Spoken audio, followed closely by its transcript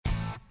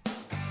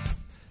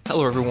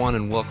Hello everyone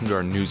and welcome to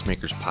our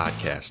NEWSMakers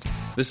podcast.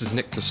 This is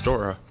Nick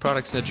Costora,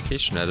 Products and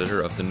Education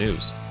Editor of the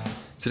News.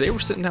 Today we're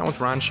sitting down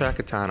with Ron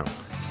Sciacchitano,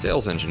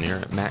 Sales Engineer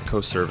at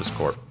Matco Service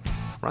Corp.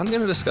 Ron's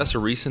going to discuss a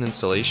recent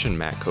installation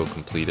Matco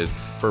completed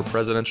for a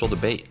presidential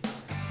debate,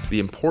 the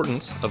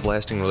importance of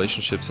lasting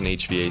relationships in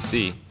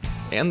HVAC,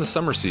 and the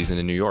summer season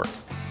in New York.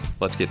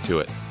 Let's get to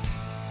it.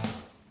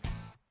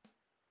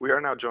 We are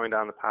now joined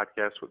on the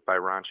podcast by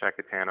Ron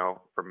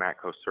Sciacchitano from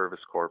Matco Service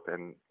Corp.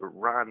 And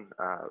Ron,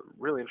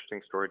 really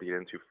interesting story to get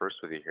into first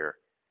with you here.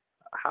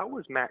 How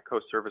was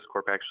Matco Service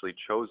Corp actually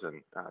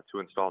chosen to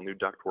install new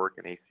ductwork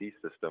and AC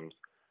systems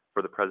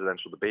for the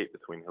presidential debate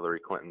between Hillary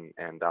Clinton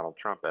and Donald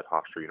Trump at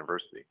Hofstra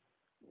University?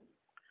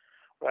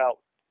 Well,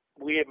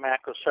 we at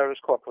Matco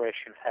Service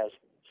Corporation has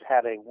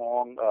had a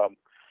long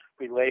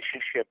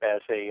relationship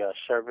as a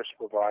service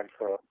provider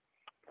for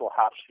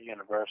Hofstra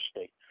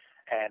University.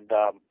 And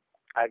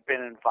I've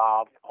been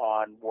involved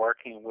on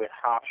working with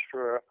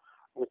Hofstra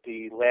with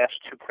the last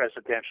two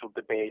presidential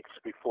debates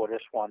before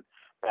this one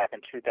back in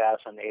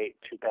 2008,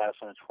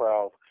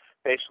 2012,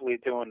 basically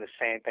doing the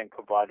same thing,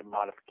 providing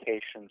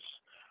modifications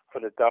for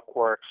the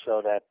ductwork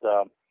so that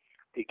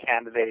the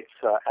candidates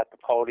at the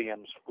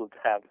podiums would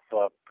have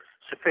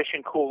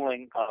sufficient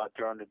cooling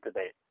during the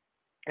debate.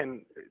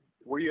 And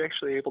were you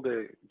actually able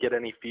to get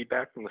any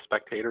feedback from the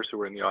spectators who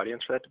were in the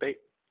audience for that debate?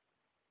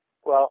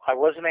 Well, I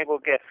wasn't able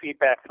to get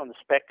feedback from the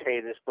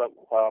spectators, but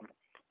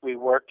we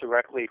worked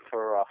directly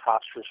for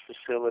Hofstra's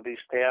facility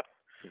staff,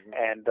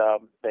 and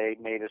they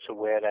made us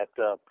aware that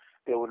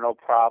there were no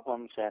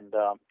problems, and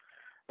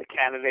the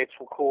candidates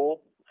were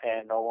cool,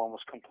 and no one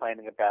was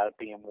complaining about it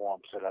being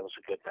warm, so that was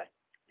a good thing.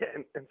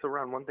 Yeah, and so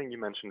Ron, one thing you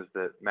mentioned is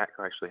that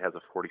Matco actually has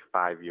a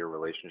 45-year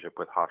relationship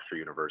with Hofstra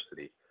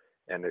University,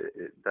 and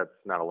that's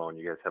not alone.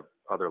 You guys have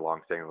other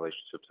long-standing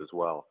relationships as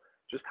well.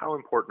 Just how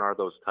important are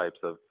those types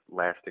of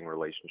lasting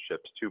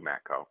relationships to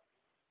Matco?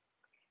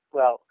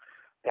 Well,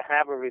 to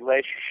have a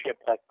relationship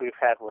like we've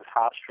had with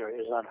Hofstra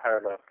is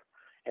unheard of.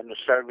 In the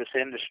service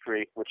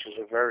industry, which is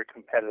a very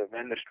competitive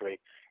industry,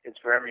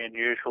 it's very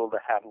unusual to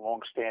have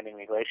long-standing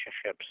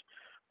relationships.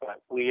 But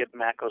we at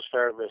Matco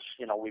Service,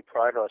 we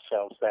pride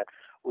ourselves that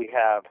we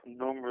have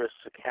numerous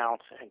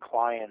accounts and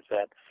clients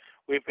that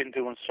we've been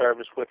doing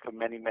service with for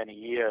many, many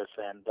years.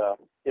 And,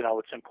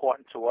 it's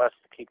important to us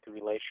to keep the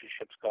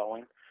relationships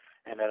going.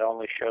 And it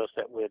only shows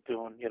that we're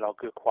doing,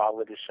 good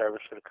quality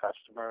service for the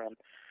customer. And,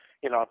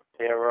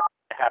 they're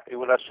happy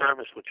with our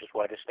service, which is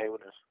why they stay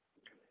with us.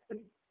 And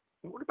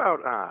what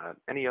about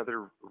any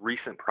other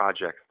recent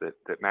projects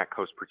that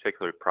Matco is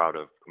particularly proud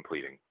of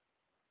completing?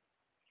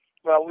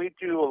 Well, we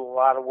do a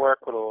lot of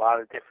work with a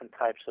lot of different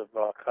types of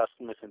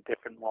customers in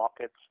different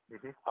markets.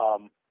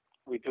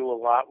 We do a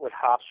lot with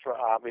Hofstra,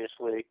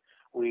 obviously.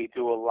 We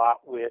do a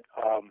lot with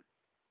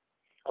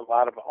a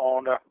lot of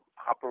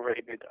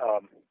owner-operated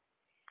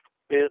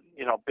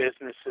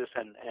businesses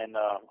and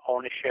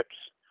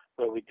ownerships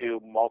where we do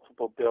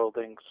multiple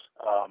buildings.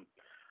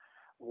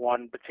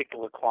 One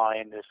particular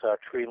client is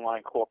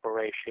Treeline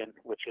Corporation,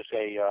 which is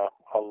a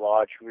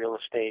large real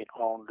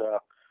estate-owned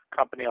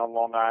company on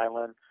Long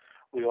Island.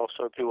 We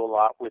also do a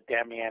lot with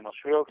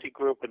Damiano's Realty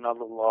Group,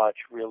 another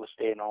large real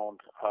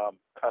estate-owned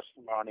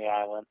customer on the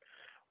island.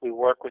 We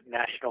work with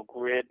National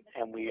Grid,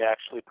 and we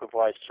actually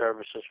provide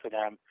services for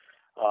them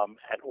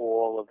at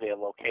all of their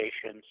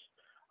locations.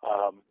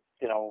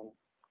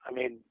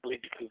 We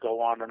could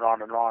go on and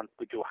on and on.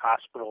 We do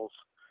hospitals.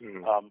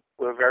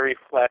 We're very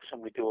flex,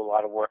 and we do a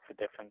lot of work for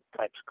different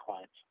types of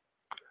clients.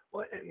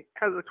 Well, and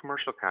as a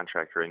commercial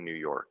contractor in New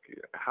York,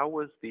 how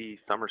was the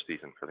summer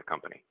season for the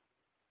company?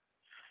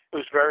 It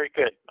was very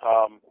good.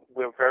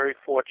 We're very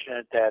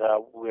fortunate that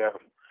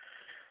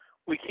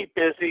we keep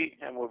busy,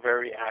 and we're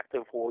very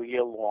active all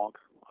year long.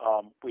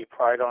 We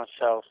pride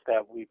ourselves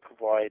that we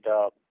provide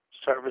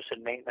service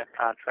and maintenance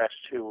contracts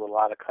to a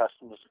lot of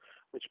customers,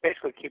 which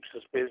basically keeps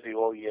us busy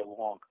all year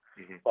long.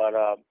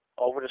 But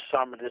over the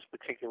summer, this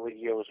particular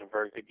year was a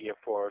very good year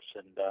for us,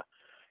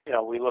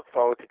 and we look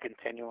forward to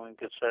continuing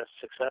good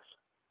success.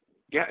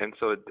 Yeah, and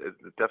so it's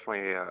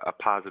definitely a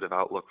positive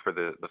outlook for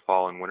the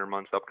fall and winter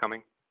months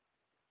upcoming?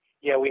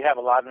 Yeah, we have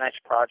a lot of nice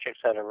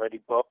projects that are already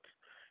booked,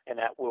 and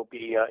that will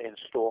be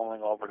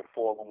installing over the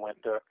fall and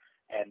winter.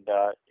 And,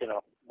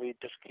 we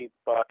just keep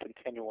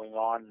continuing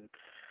on.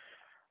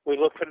 We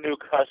look for new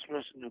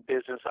customers, new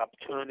business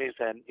opportunities,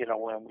 and,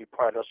 when we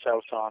pride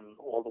ourselves on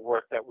all the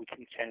work that we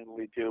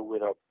continually do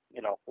with our,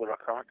 with our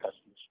current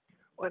customers.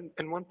 Well,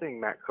 and one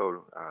thing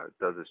Matco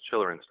does is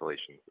chiller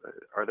installations.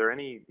 Are there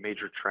any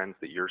major trends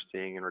that you're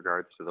seeing in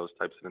regards to those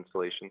types of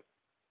installations?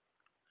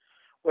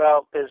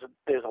 Well, there's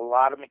a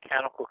lot of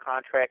mechanical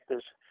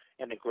contractors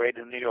in the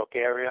greater New York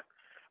area,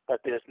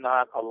 but there's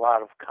not a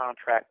lot of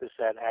contractors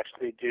that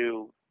actually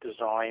do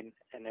design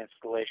and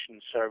installation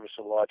and service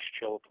of large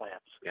chiller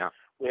plants. Yeah.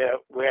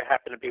 We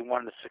happen to be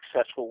one of the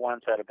successful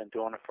ones that have been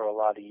doing it for a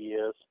lot of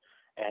years,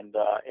 and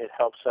it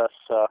helps us,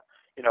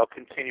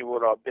 continue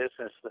with our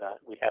business.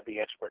 We have the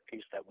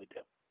expertise that we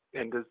do.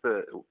 And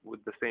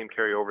would the same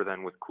carry over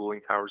then with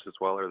cooling towers as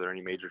well? Are there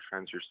any major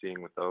trends you're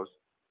seeing with those?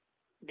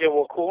 Yeah,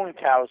 well, cooling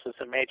towers is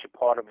a major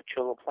part of a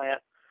chiller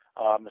plant,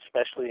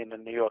 especially in the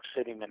New York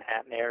City,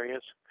 Manhattan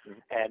areas.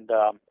 And,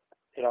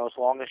 as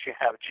long as you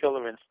have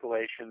chiller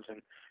installations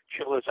and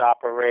chillers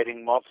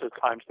operating, most of the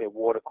times they're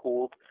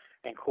water-cooled,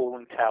 and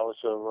cooling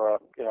towers are, a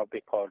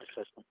big part of the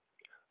system.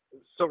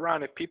 So,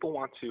 Ron, if people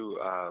want to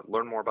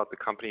learn more about the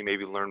company,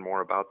 maybe learn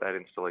more about that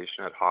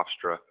installation at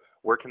Hofstra,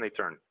 where can they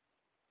turn?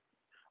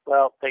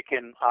 Well, they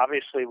can,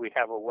 obviously, we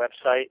have a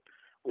website,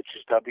 which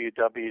is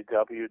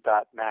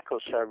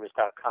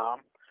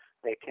www.matcoservice.com.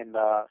 They can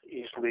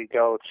easily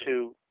go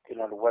to,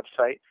 the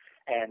website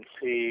and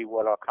see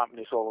what our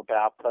company is all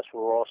about. Plus, we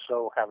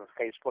also have a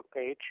Facebook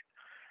page.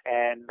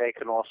 And they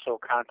can also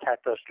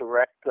contact us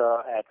direct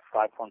at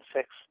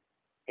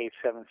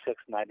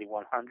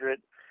 516-876-9100.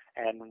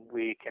 And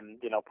we can,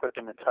 put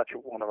them in touch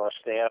with one of our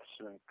staffs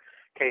in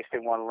case they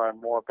want to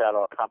learn more about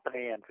our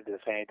company and if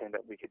there's anything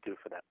that we could do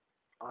for them.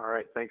 All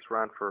right. Thanks,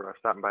 Ron, for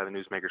stopping by the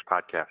NEWSMakers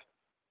podcast.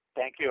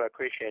 Thank you. I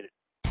appreciate it.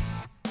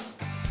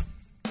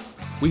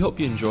 We hope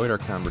you enjoyed our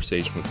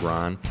conversation with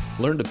Ron,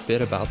 learned a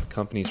bit about the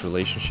company's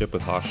relationship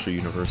with Hofstra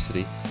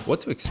University, what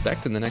to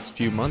expect in the next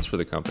few months for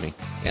the company,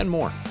 and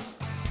more.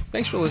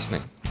 Thanks for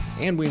listening,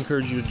 and we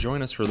encourage you to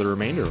join us for the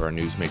remainder of our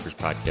NEWSMakers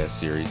podcast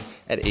series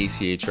at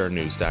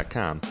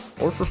achrnews.com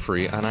or for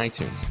free on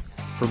iTunes.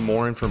 For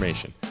more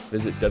information,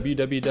 visit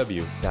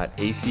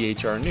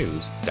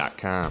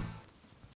www.achrnews.com.